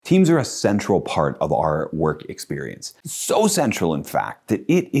Teams are a central part of our work experience. So central, in fact, that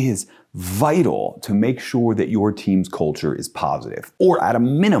it is vital to make sure that your team's culture is positive, or at a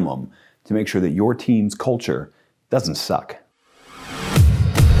minimum, to make sure that your team's culture doesn't suck.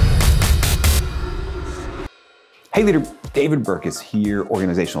 Hey leader, David Burkus here,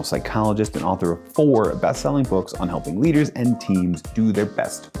 organizational psychologist and author of 4 best-selling books on helping leaders and teams do their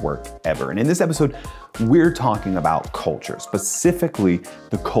best work ever. And in this episode, we're talking about culture, specifically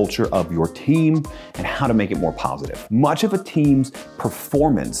the culture of your team and how to make it more positive. Much of a team's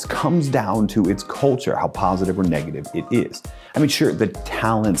performance comes down to its culture, how positive or negative it is. I mean, sure, the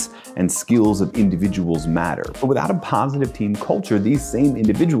talents and skills of individuals matter, but without a positive team culture, these same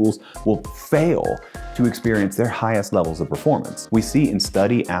individuals will fail to experience their highest levels of performance. We see in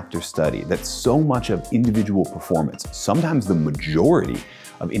study after study that so much of individual performance, sometimes the majority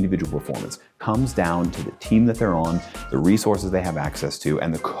of individual performance, comes down to the team that they're on, the resources they have access to,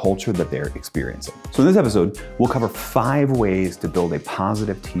 and the culture that they're experiencing. So in this episode, we'll cover 5 ways to build a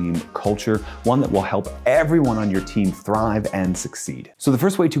positive team culture, one that will help everyone on your team thrive and succeed. So the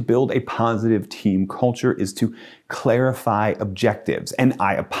first way to build a positive team culture is to clarify objectives. And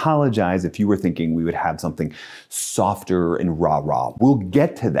I apologize if you were thinking we would have something softer and rah-rah. We'll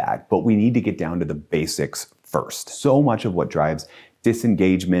get to that, but we need to get down to the basics first. So much of what drives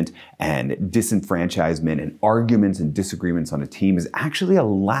disengagement and disenfranchisement and arguments and disagreements on a team is actually a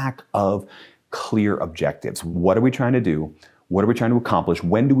lack of clear objectives. What are we trying to do? What are we trying to accomplish?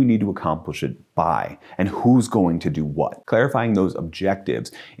 When do we need to accomplish it by? And who's going to do what? Clarifying those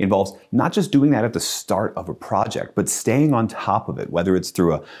objectives involves not just doing that at the start of a project, but staying on top of it, whether it's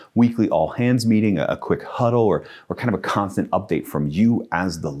through a weekly all-hands meeting, a quick huddle, or kind of a constant update from you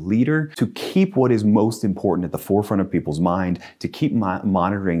as the leader to keep what is most important at the forefront of people's mind, to keep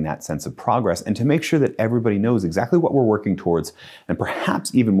monitoring that sense of progress, and to make sure that everybody knows exactly what we're working towards, and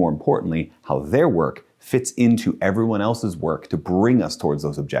perhaps even more importantly, how their work fits into everyone else's work to bring us towards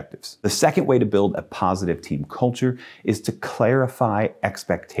those objectives. The second way to build a positive team culture is to clarify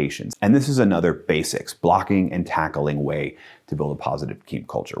expectations. And this is another basics, blocking and tackling way to build a positive team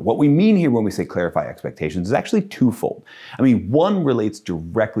culture. What we mean here when we say clarify expectations is actually twofold. I mean, one relates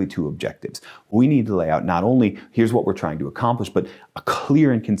directly to objectives. We need to lay out not only here's what we're trying to accomplish, but a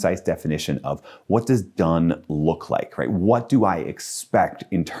clear and concise definition of what does done look like, right? What do I expect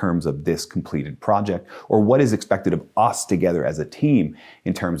in terms of this completed project, or what is expected of us together as a team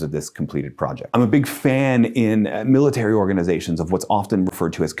in terms of this completed project? I'm a big fan in military organizations of what's often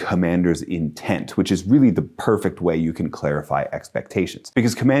referred to as commander's intent, which is really the perfect way you can clarify expectations.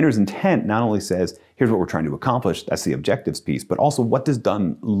 Because commander's intent not only says, here's what we're trying to accomplish, that's the objectives piece, but also what does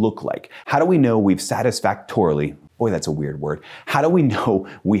done look like? How do we know we've satisfactorily, boy, that's a weird word. How do we know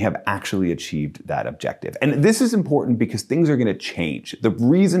we have actually achieved that objective? And this is important because things are going to change. The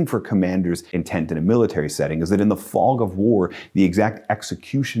reason for commander's intent in a military setting is that in the fog of war, the exact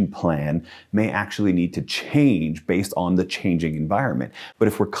execution plan may actually need to change based on the changing environment. But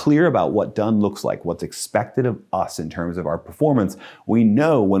if we're clear about what done looks like, what's expected of us in terms of our performance, we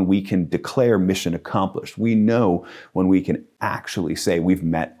know when we can declare mission accomplished. We know when we can actually say we've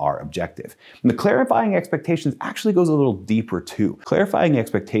met our objective. And the clarifying expectations actually goes a little deeper too. Clarifying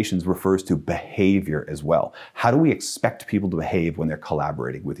expectations refers to behavior as well. How do we expect people to behave when they're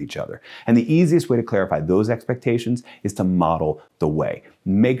collaborating with each other? And the easiest way to clarify those expectations is to model the way.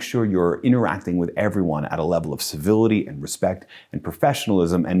 Make sure you're interacting with everyone at a level of civility and respect and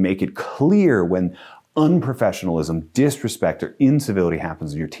professionalism, and make it clear when unprofessionalism, disrespect, or incivility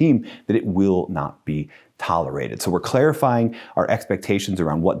happens in your team that it will not be tolerated. So we're clarifying our expectations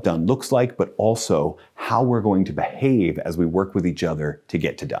around what done looks like, but also how we're going to behave as we work with each other to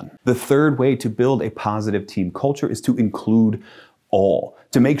get to done. The third way to build a positive team culture is to include all,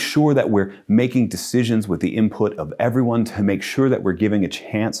 to make sure that we're making decisions with the input of everyone, to make sure that we're giving a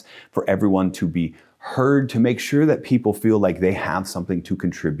chance for everyone to be heard, to make sure that people feel like they have something to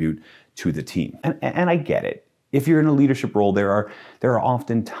contribute to the team. And I get it. If you're in a leadership role, there are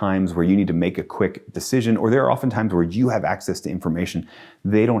often times where you need to make a quick decision, or there are often times where you have access to information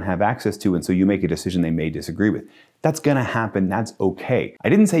they don't have access to, and so you make a decision they may disagree with. That's gonna happen, that's okay. I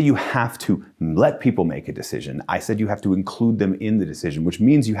didn't say you have to let people make a decision. I said you have to include them in the decision, which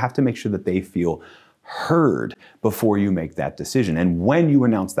means you have to make sure that they feel heard before you make that decision. And when you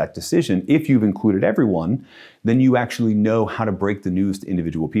announce that decision, if you've included everyone, then you actually know how to break the news to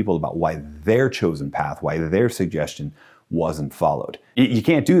individual people about why their chosen path, why their suggestion wasn't followed. You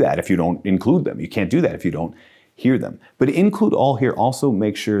can't do that if you don't include them. You can't do that if you don't hear them. But include all here, also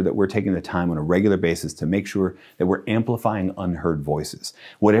make sure that we're taking the time on a regular basis to make sure that we're amplifying unheard voices.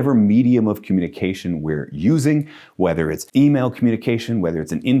 Whatever medium of communication we're using, whether it's email communication, whether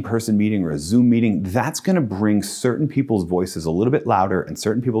it's an in-person meeting or a Zoom meeting, that's gonna bring certain people's voices a little bit louder and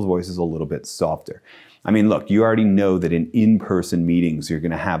certain people's voices a little bit softer. I mean, look, you already know that in in-person meetings, you're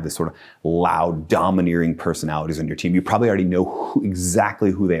gonna have this sort of loud, domineering personalities on your team. You probably already know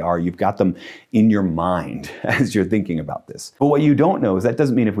exactly who they are. You've got them in your mind as you're thinking about this. But what you don't know is that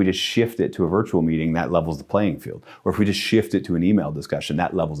doesn't mean if we just shift it to a virtual meeting, that levels the playing field. Or if we just shift it to an email discussion,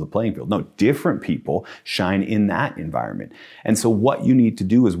 that levels the playing field. No, different people shine in that environment. And so what you need to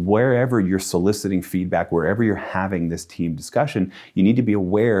do is wherever you're soliciting feedback, wherever you're having this team discussion, you need to be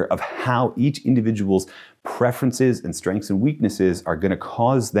aware of how each individual's preferences and strengths and weaknesses are going to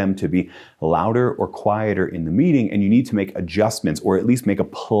cause them to be louder or quieter in the meeting, and you need to make adjustments or at least make a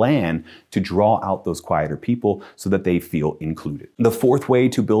plan to draw out those quieter people so that they feel included. The fourth way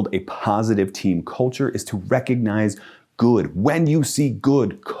to build a positive team culture is to recognize good. When you see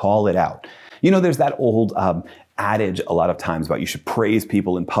good, call it out. You know, there's that old adage a lot of times about you should praise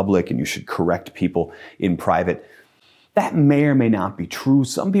people in public and you should correct people in private. That may or may not be true.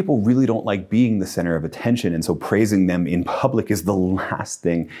 Some people really don't like being the center of attention, and so praising them in public is the last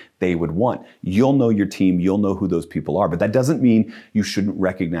thing they would want. You'll know your team, you'll know who those people are, but that doesn't mean you shouldn't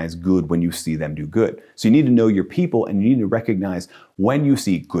recognize good when you see them do good. So you need to know your people, and you need to recognize when you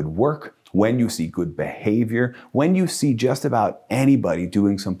see good work, when you see good behavior, when you see just about anybody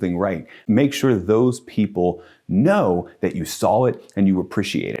doing something right. Make sure those people know that you saw it and you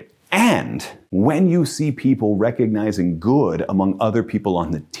appreciate it. And when you see people recognizing good among other people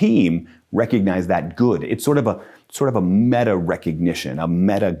on the team, recognize that good. It's sort of a meta recognition, a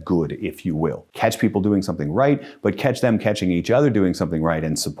meta good, if you will. Catch people doing something right, but catch them catching each other doing something right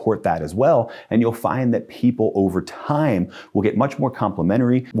and support that as well. And you'll find that people over time will get much more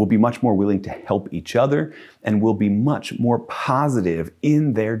complimentary, will be much more willing to help each other, and will be much more positive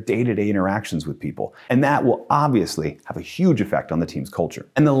in their day-to-day interactions with people. And that will obviously have a huge effect on the team's culture.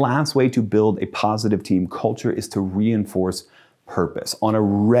 And the last way to build a positive team culture is to reinforce purpose on a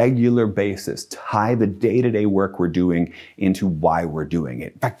regular basis. Tie the day-to-day work we're doing into why we're doing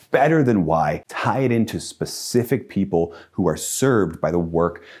it. In fact, better than why, tie it into specific people who are served by the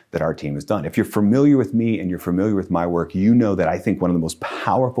work that our team has done. If you're familiar with me and you're familiar with my work, you know that I think one of the most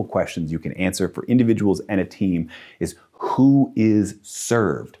powerful questions you can answer for individuals and a team is who is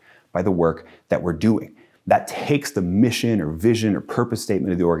served by the work that we're doing. That takes the mission or vision or purpose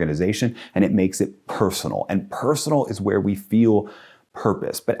statement of the organization and it makes it personal. And personal is where we feel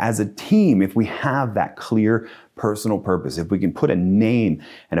purpose. But as a team, if we have that clear personal purpose, if we can put a name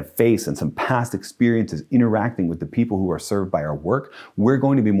and a face and some past experiences interacting with the people who are served by our work, we're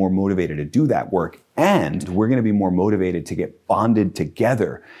going to be more motivated to do that work. And we're going to be more motivated to get bonded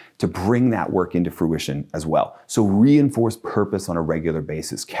together to bring that work into fruition as well. So reinforce purpose on a regular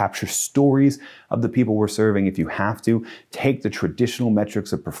basis. Capture stories of the people we're serving if you have to. Take the traditional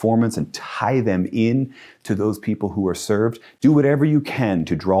metrics of performance and tie them in to those people who are served. Do whatever you can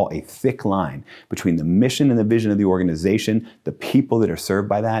to draw a thick line between the mission and the vision of the organization, the people that are served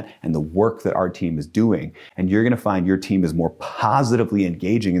by that, and the work that our team is doing. And you're going to find your team is more positively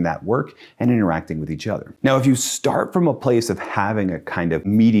engaging in that work and interacting with each other. Now, if you start from a place of having a kind of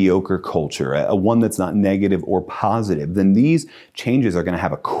mediocre culture, a one that's not negative or positive, then these changes are going to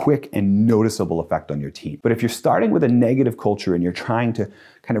have a quick and noticeable effect on your team. But if you're starting with a negative culture and you're trying to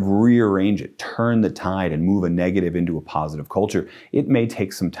kind of rearrange it, turn the tide and move a negative into a positive culture, it may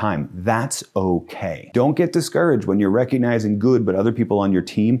take some time. That's okay. Don't get discouraged when you're recognizing good, but other people on your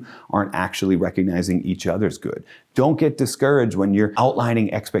team aren't actually recognizing each other's good. Don't get discouraged when you're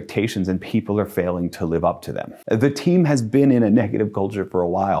outlining expectations and people are failing to live up to them. The team has been in a negative culture for a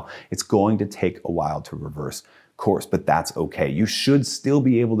while. It's going to take a while to reverse course, but that's okay. You should still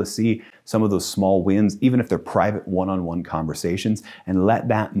be able to see some of those small wins, even if they're private one-on-one conversations, and let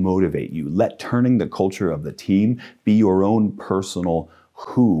that motivate you. Let turning the culture of the team be your own personal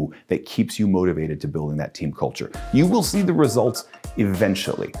who that keeps you motivated to building that team culture. You will see the results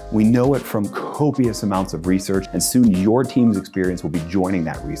eventually. We know it from copious amounts of research, and soon your team's experience will be joining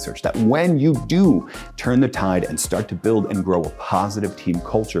that research, that when you do turn the tide and start to build and grow a positive team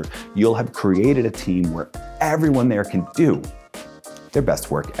culture, you'll have created a team where everyone there can do their best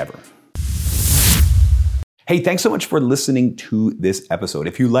work ever. Hey, thanks so much for listening to this episode.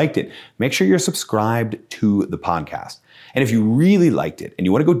 If you liked it, make sure you're subscribed to the podcast. And if you really liked it and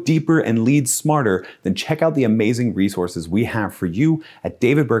you want to go deeper and lead smarter, then check out the amazing resources we have for you at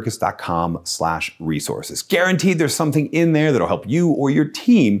davidburkus.com/resources. Guaranteed there's something in there that'll help you or your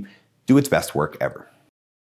team do its best work ever.